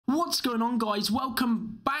What's going on, guys?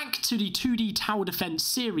 Welcome back to the 2D tower defense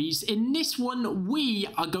series. In this one, we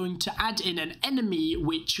are going to add in an enemy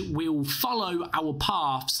which will follow our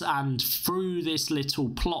paths and through this little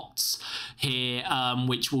plots here,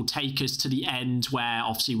 which will take us to the end where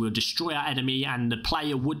obviously we'll destroy our enemy and the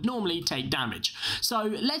player would normally take damage. So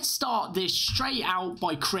let's start this straight out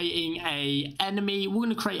by creating a enemy. We're going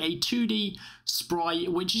to create a 2D sprite,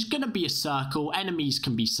 which is going to be a circle. Enemies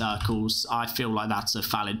can be circles. I feel like that's a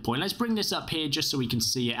valid point. Let's bring this up here just so we can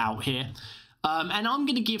see it out here. And I'm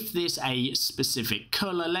going to give this a specific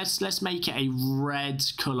color. Let's make it a red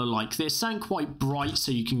color like this, something quite bright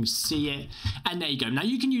so you can see it. And there you go. Now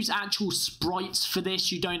you can use actual sprites for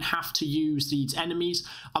this. You don't have to use these enemies.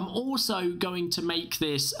 I'm also going to make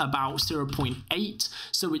this about 0.8,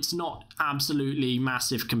 so it's not absolutely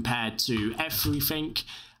massive compared to everything.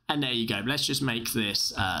 And there you go. Let's just make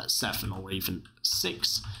this 7 or even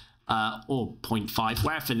 6. Or 0.5,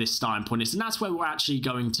 wherever this starting point is, and that's where we're actually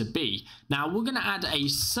going to be. Now we're going to add a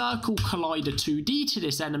circle collider 2D to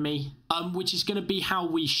this enemy, which is going to be how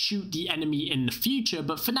we shoot the enemy in the future,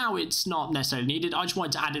 but for now it's not necessarily needed. I just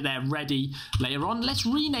wanted to add it there ready later on. Let's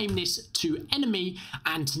rename this to enemy,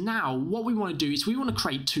 and now what we want to do is we want to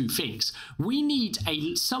create two things. We need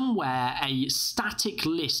somewhere a static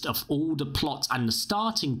list of all the plots and the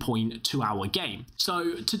starting point to our game.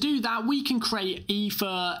 So to do that, we can create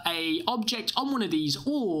either a object on one of these,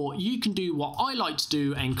 or you can do what I like to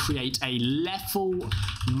do and create a level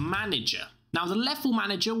manager. Now the level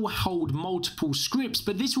manager will hold multiple scripts,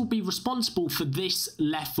 but this will be responsible for this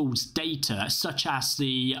level's data, such as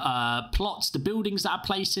the plots, the buildings that are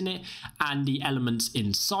placed in it, and the elements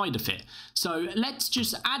inside of it. So let's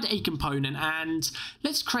just add a component and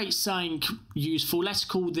let's create something useful. Let's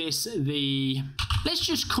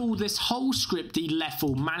just call this whole script the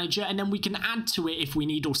level manager, and then we can add to it if we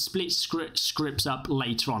need or split scripts up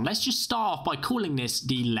later on. Let's just start off by calling this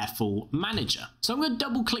the level manager. So I'm going to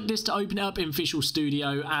double click this to open it up in Visual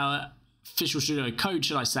Studio, Visual Studio Code,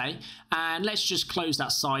 should I say, and let's just close that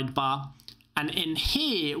sidebar. And in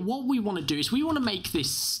here, what we want to do is we want to make this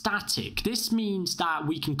static. This means that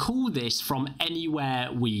we can call this from anywhere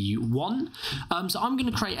we want. So I'm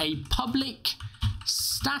going to create a public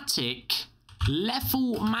static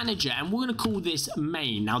level manager, and we're going to call this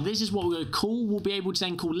main. Now this is what we're going to call. We'll be able to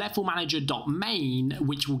then call level manager.main,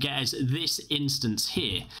 which will get us this instance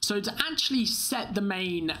here. So to actually set the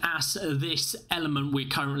main as this element we're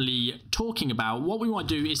currently talking about, what we want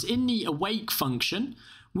to do is in the awake function,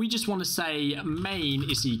 we just want to say main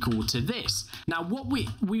is equal to this. Now what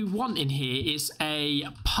we want in here is a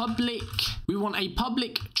public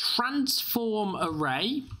transform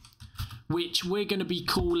array, which we're going to be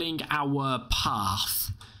calling our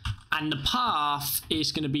path. And the path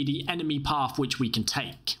is going to be the enemy path which we can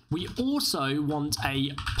take. We also want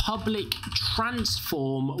a public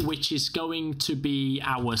transform, which is going to be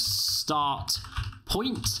our start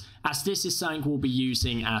point, as this is something we'll be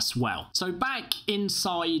using as well. So back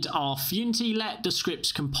inside of Unity, let the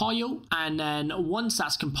scripts compile, and then once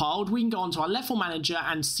that's compiled, we can go onto our level manager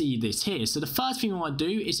and see this here. So the first thing we want to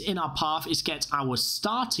do is in our path is get our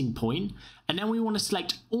starting point, and then we want to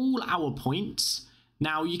select all our points.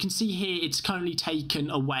 Now you can see here it's currently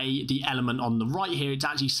taken away the element on the right here. It's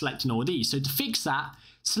actually selecting all of these. So to fix that,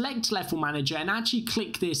 select level manager and actually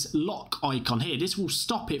click this lock icon here. This will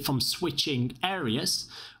stop it from switching areas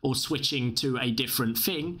or switching to a different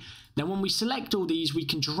thing. Then when we select all these, we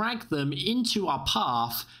can drag them into our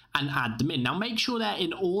path and add them in. Now make sure they're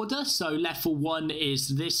in order. So level 1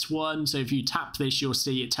 is this one. So if you tap this, you'll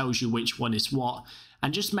see it tells you which one is what.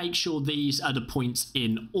 And just make sure these are the points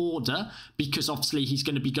in order, because obviously he's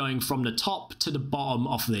going to be going from the top to the bottom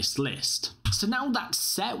of this list. So now that's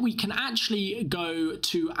set, we can actually go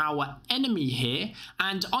to our enemy here,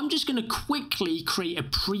 and I'm just going to quickly create a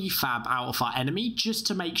prefab out of our enemy just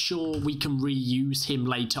to make sure we can reuse him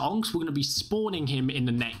later on, because we're going to be spawning him in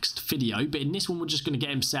the next video. But in this one, we're just going to get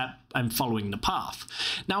him set and following the path.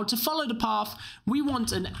 Now to follow the path, we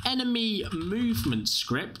want an enemy movement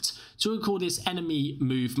script. So we'll call this enemy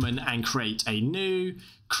movement and create a new,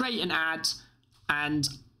 create an add, and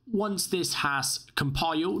once this has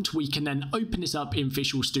compiled, we can then open this up in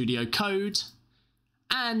Visual Studio Code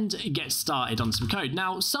and get started on some code.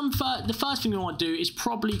 Now, the first thing we want to do is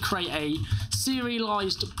probably create a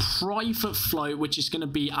serialized private float, which is going to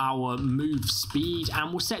be our move speed, and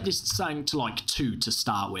we'll set this something to like 2 to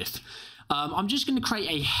start with. I'm just going to create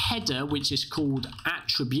a header, which is called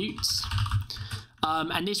attributes.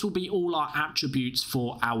 And this will be all our attributes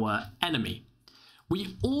for our enemy.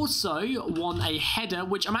 We also want a header,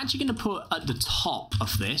 which I'm actually going to put at the top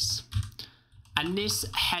of this. And this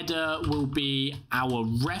header will be our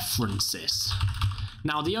references.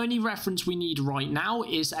 Now, the only reference we need right now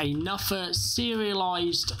is another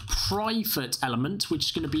serialized private element, which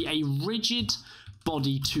is going to be a rigid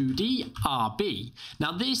body 2D RB.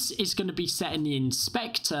 Now, this is going to be set in the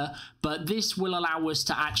inspector, but this will allow us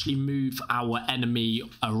to actually move our enemy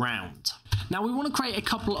around. Now, we want to create a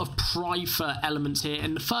couple of private elements here,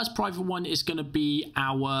 and the first private one is going to be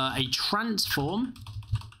a transform,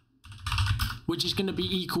 which is going to be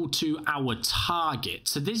equal to our target.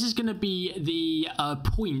 So this is going to be the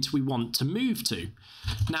point we want to move to.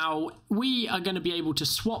 Now, we are going to be able to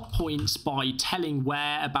swap points by telling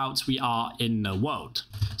whereabouts we are in the world.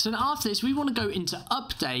 So after this, we want to go into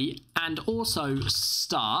update and also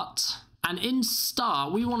start. And in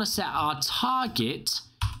start, we want to set our target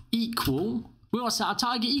equal. We want to set our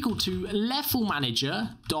target equal to level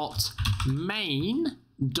manager dot main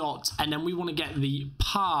dot, and then we want to get the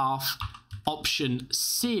path option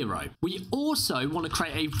 0. We also want to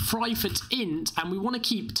create a private int, and we want to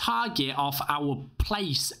keep target of our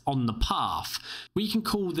place on the path. We can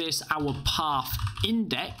call this our path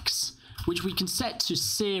index, which we can set to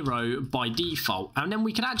 0 by default, and then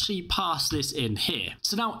we can actually pass this in here.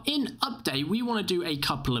 So now in update, we want to do a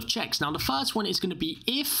couple of checks. Now the first one is going to be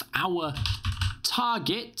if our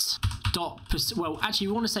target dot, well, actually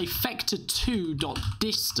we want to say vector2 dot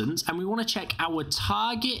distance, and we want to check our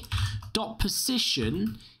target dot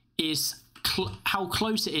position is how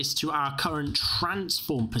close it is to our current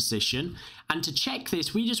transform position. And to check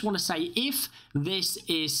this, we just want to say if this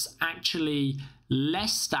is actually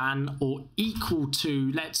less than or equal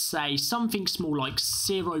to, let's say, something small like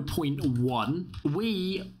 0.1,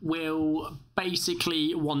 we will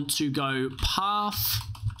basically want to go path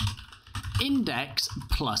index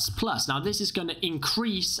plus plus. Now this is going to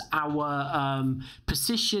increase our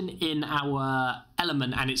position in our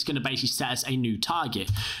element, and it's going to basically set us a new target.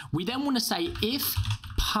 We then want to say if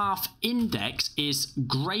path index is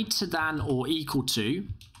greater than or equal to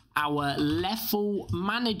our level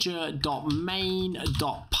manager dot main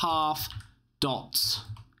dot path dot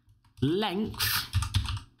length,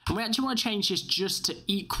 and we actually want to change this just to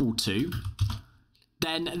equal to,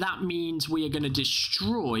 then that means we are going to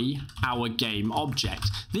destroy our game object.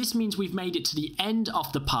 This means we've made it to the end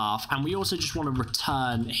of the path, and we also just want to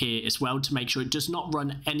return here as well to make sure it does not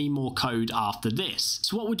run any more code after this.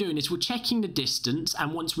 So what we're doing is we're checking the distance,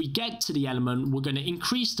 and once we get to the element, we're going to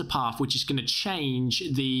increase the path, which is going to change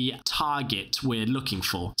the target we're looking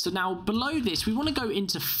for. So now below this, we want to go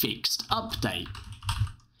into fixed update.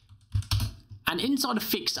 And inside of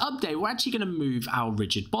fixed update, we're actually going to move our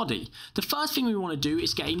rigid body. The first thing we want to do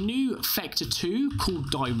is get a new vector2 called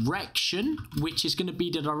direction, which is going to be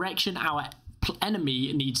the direction our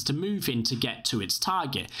enemy needs to move in to get to its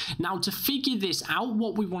target. Now, to figure this out,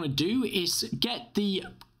 what we want to do is get the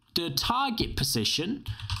target position,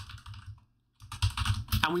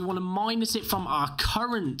 and we want to minus it from our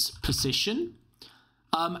current position.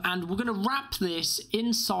 And we're going to wrap this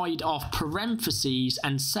inside of parentheses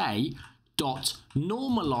and say dot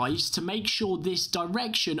normalize to make sure this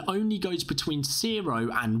direction only goes between 0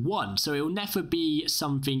 and 1, so it will never be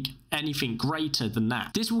anything greater than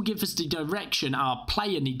that. This will give us the direction our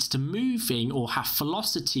player needs to move in or have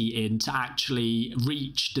velocity in to actually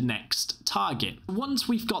reach the next target. Once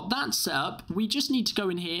we've got that set up, we just need to go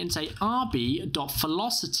in here and say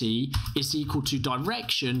rb.velocity is equal to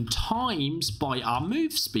direction times by our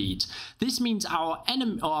move speed. This means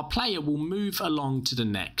our player will move along to the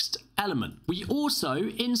next element. We also,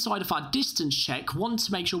 inside of our distance check, want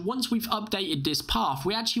to make sure once we've updated this path,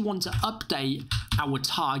 we actually want to update our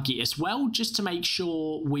target as well, just to make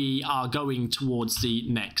sure we are going towards the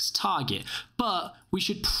next target. But we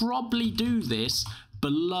should probably do this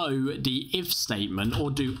below the if statement, or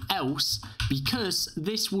do else, because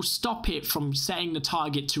this will stop it from setting the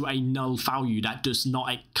target to a null value that does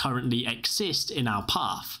not currently exist in our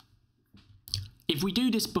path. If we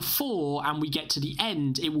do this before and we get to the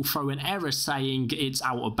end, it will throw an error saying it's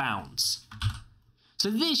out of bounds. So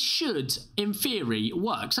this should, in theory,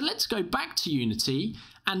 work. So let's go back to Unity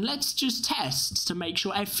and let's just test to make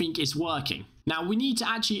sure everything is working. Now we need to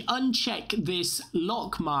actually uncheck this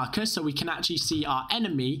lock marker so we can actually see our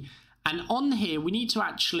enemy. And on here, we need to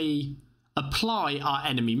actually apply our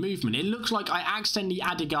enemy movement. It looks like I accidentally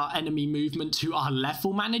added our enemy movement to our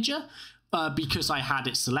level manager, because I had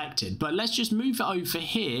it selected. But let's just move it over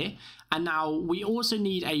here, and now we also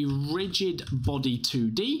need a rigid body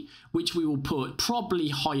 2D, which we will put probably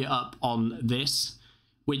higher up on this,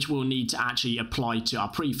 which we'll need to actually apply to our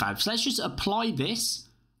prefab. So let's just apply this,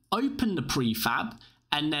 open the prefab,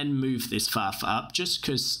 and then move this further up just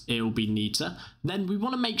because it will be neater. Then we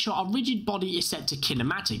want to make sure our rigid body is set to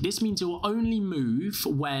kinematic. This means it will only move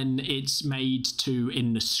when it's made to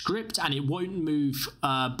in the script, and it won't move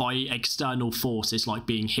by external forces like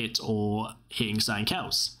being hit or hitting something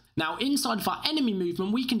else. Now, inside of our enemy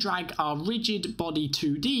movement, we can drag our rigid body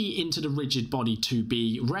 2D into the rigid body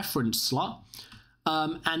 2B reference slot.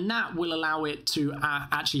 And that will allow it to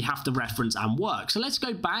actually have the reference and work. So let's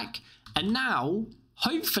go back, and now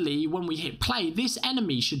hopefully when we hit play, this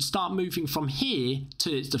enemy should start moving from here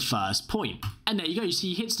to the first point. And there you go. You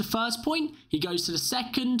see he hits the first point, he goes to the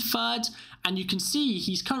second, third, and you can see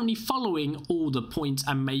he's currently following all the points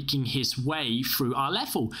and making his way through our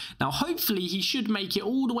level. Now hopefully he should make it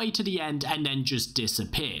all the way to the end and then just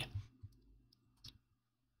disappear.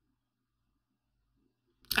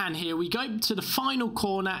 And here we go to the final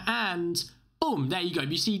corner, and boom, there you go.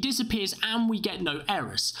 You see he disappears and we get no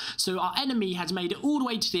errors. So our enemy has made it all the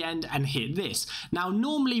way to the end and hit this. Now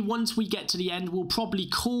normally once we get to the end, we'll probably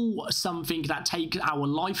call something that takes our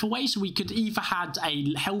life away. So we could either had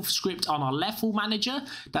a health script on our level manager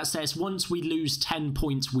that says once we lose 10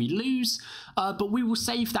 points we lose, but we will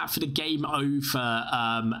save that for the game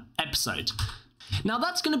over episode. Now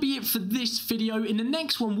that's going to be it for this video. In the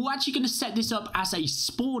next one, we're actually going to set this up as a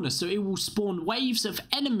spawner. So it will spawn waves of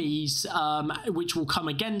enemies which will come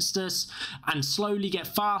against us and slowly get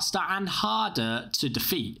faster and harder to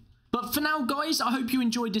defeat. But for now, guys, I hope you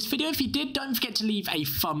enjoyed this video. If you did, don't forget to leave a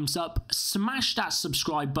thumbs up, smash that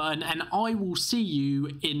subscribe button, and I will see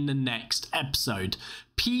you in the next episode.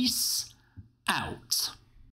 Peace out.